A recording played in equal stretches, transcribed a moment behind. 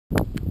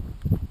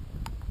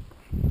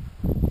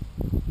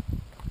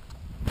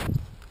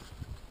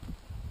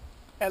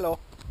Hello.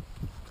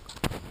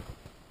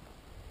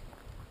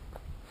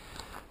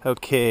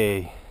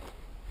 Okay,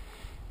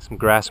 some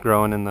grass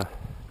growing in the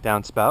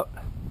downspout.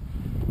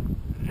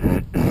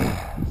 Light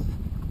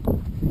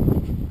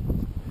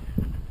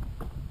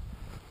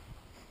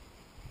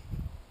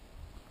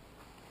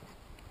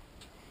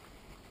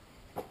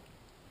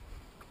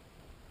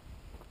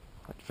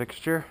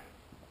fixture.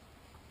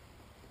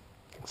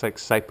 Looks like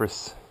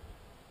cypress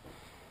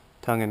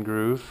tongue and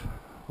groove.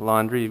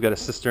 Laundry, you've got a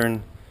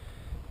cistern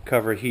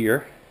cover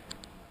here.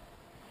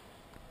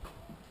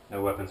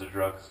 No weapons or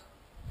drugs.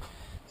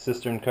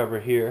 Cistern cover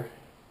here.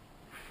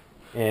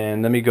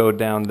 And let me go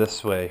down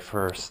this way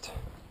first.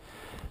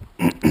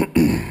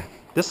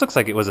 This looks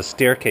like it was a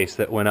staircase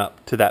that went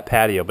up to that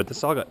patio, but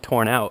this all got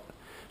torn out.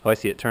 Oh, I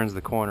see, it turns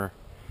the corner.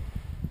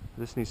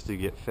 This needs to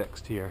get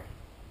fixed here.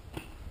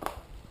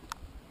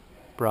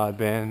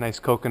 Broadband, nice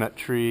coconut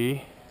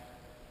tree.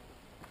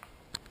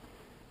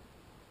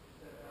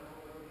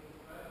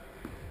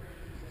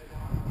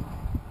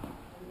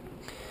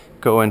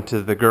 Go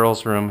into the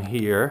girls' room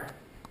here.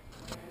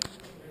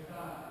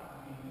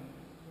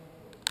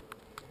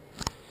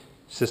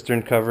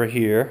 Cistern cover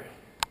here.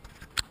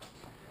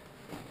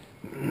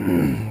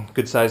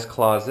 Good sized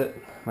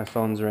closet. My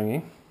phone's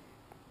ringing.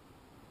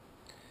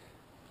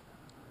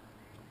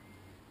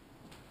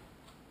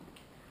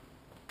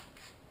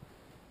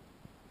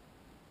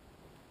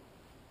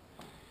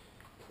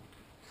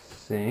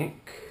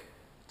 Sink.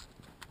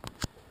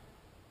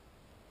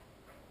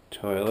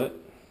 Toilet.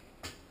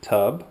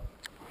 Tub.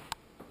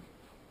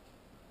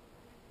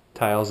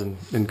 Tiles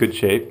in good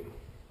shape.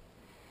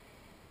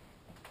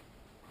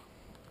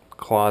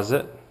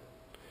 Closet.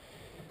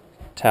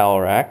 Towel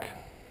rack.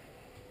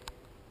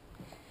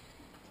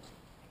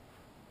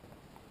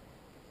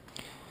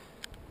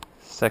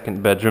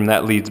 Second bedroom,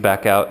 that leads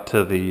back out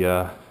to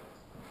the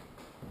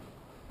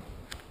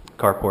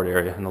carport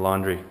area and the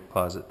laundry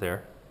closet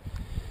there.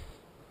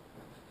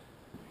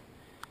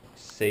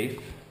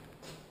 Safe.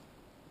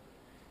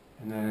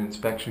 And then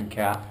inspection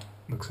cap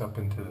looks up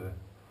into the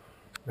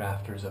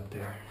rafters up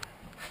there.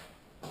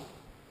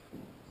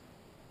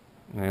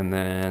 And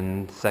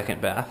then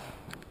second bath.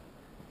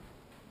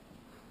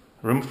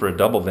 Room for a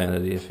double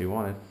vanity if you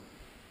wanted.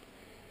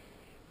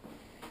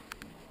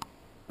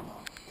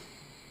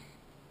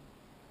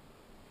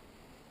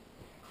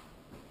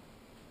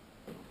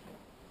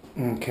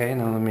 Okay,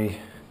 now let me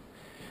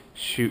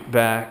shoot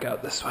back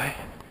out this way.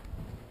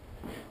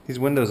 These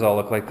windows all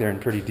look like they're in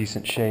pretty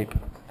decent shape.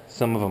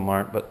 Some of them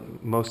aren't,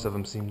 but most of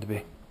them seem to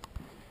be.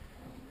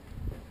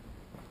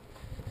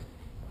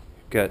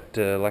 Got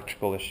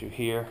electrical issue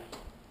here.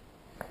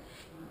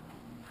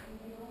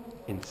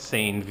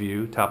 Insane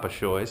view, top of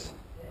Shoys.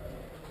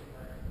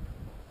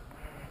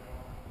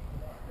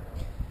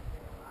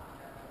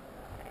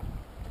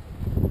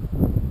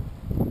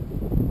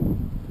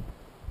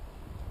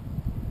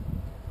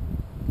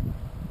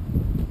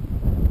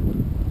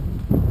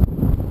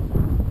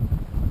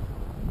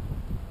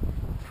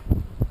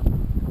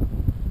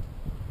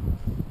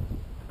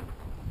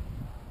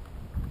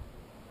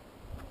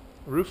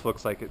 Roof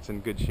looks like it's in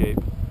good shape.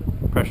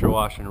 Pressure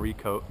wash and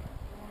recoat.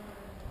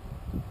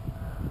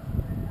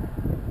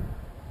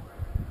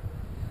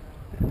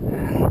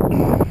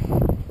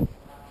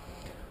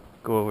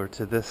 Go over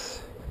to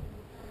this.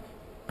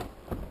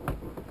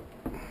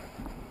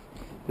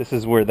 This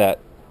is where that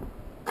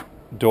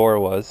door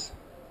was.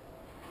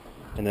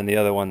 And then the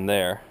other one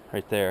there,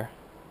 right there.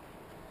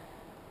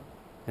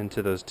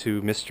 Into those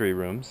two mystery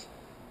rooms.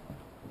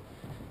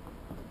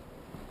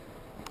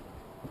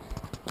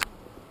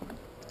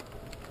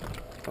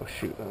 Oh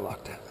shoot, I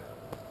locked it.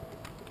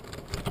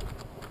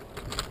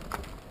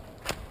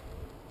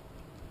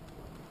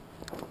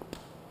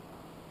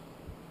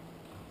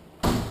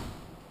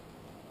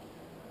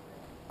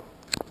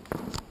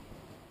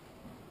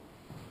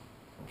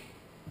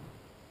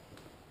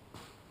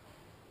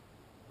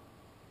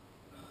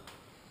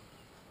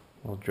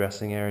 Little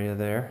dressing area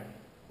there.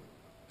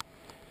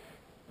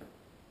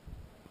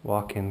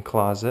 Walk-in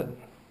closet.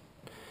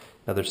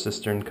 Another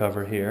cistern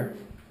cover here.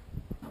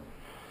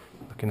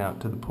 Looking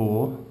out to the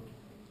pool.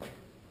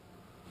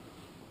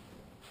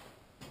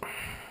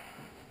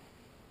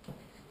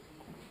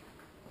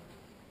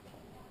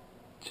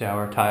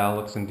 Shower tile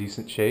looks in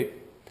decent shape.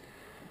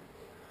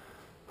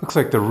 Looks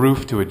like the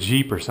roof to a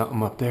Jeep or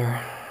something up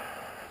there.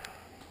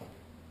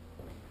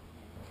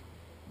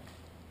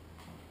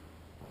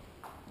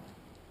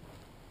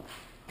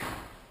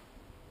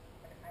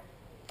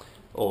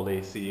 Old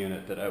AC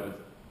unit that I would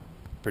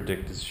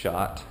predict is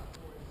shot.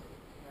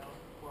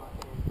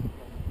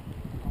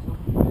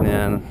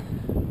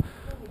 And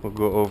we'll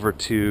go over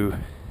to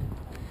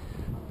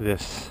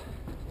this.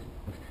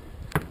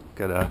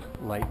 Got a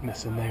light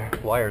missing there.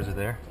 Wires are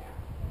there.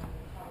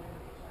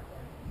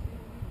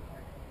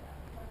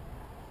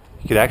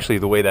 You could actually,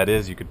 the way that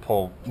is, you could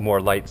pull more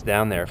lights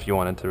down there if you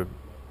wanted to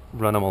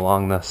run them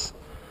along this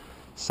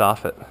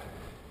soffit.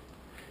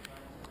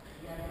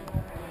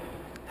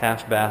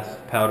 Half bath,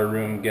 powder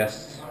room,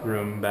 guest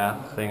room,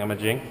 bath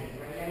thingamajig.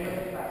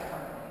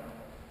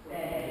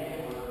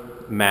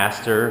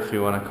 master, if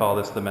you want to call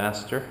this the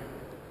master.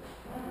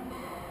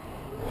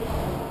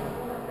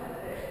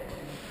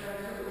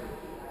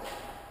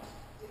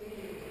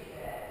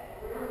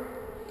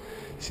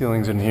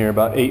 Ceilings in here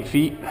about 8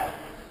 feet.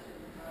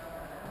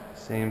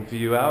 Same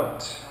view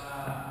out.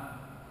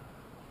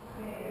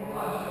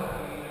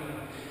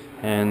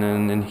 And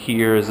then in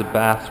here is a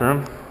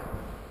bathroom.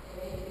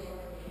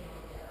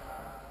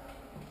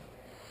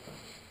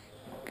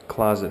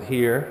 Closet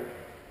here.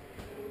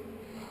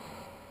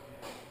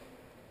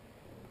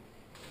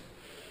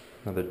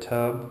 Another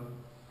tub.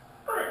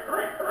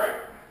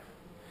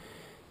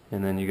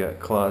 And then you got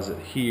closet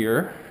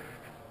here.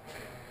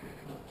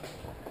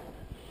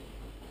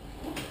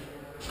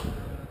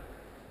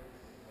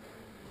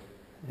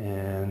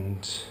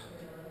 And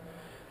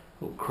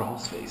a little crawl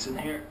space in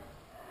here.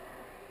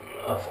 I don't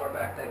know how far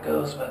back that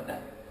goes, but a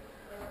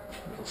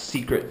little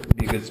secret would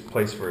be a good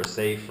place for a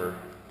safe or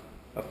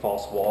a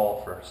false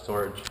wall for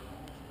storage.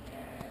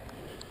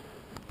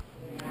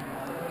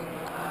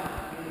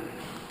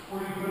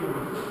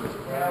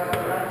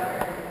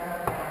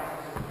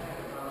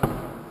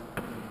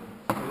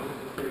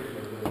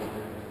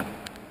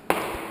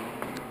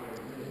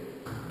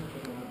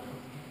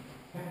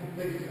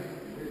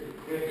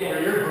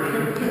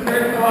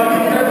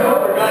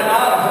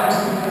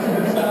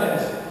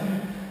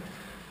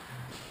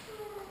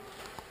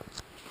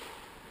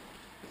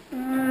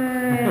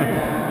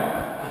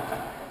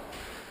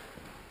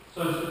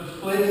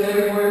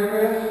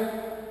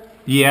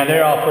 Yeah,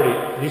 they're all pretty.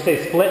 Did you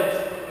say splits?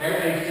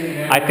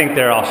 I think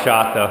they're all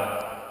shot though.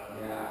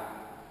 Yeah.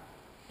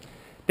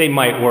 They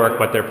might work,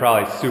 but they're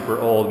probably super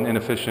old and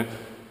inefficient.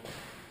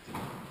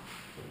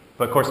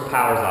 But of course,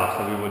 power's off,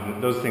 so we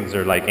wouldn't. Those things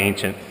are like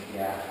ancient.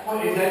 Yeah.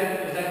 What is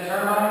that? Is that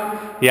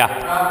termite?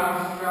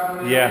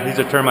 Yeah. Yeah, these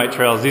are termite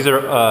trails. These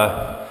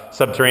are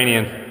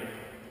subterranean.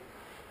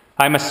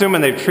 I'm assuming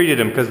they've treated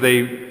them because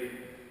they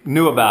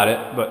knew about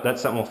it, but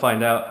that's something we'll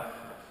find out.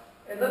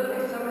 It looks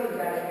like somebody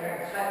got in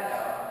here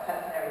and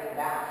cut everything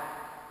back.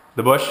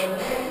 The bush?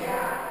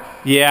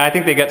 Yeah, I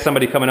think they got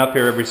somebody coming up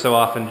here every so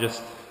often,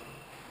 just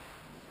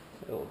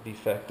a little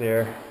defect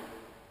there.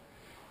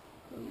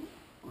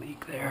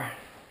 Leak there.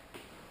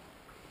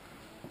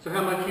 So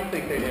how much do you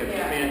think they'd have to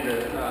spend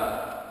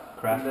to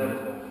craft it?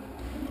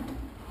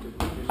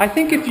 I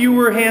think if you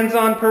were a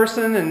hands-on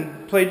person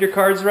and played your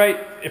cards right,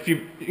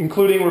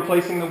 including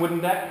replacing the wooden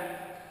deck,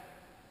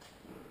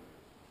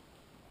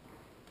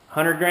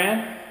 100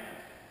 grand?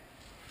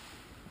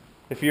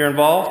 If you're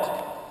involved?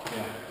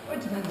 Yeah.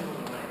 It depends on what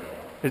you want to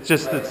do. It's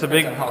just, Right. it's a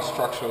big... Depends on how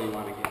structural you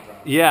want to get done.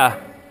 Yeah.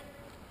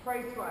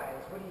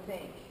 Price-wise, what do you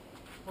think?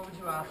 What would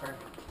you offer?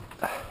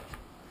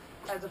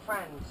 As a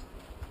friend.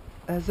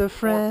 As a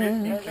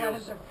friend.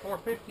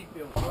 450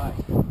 feels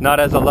right. Not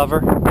as a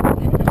lover?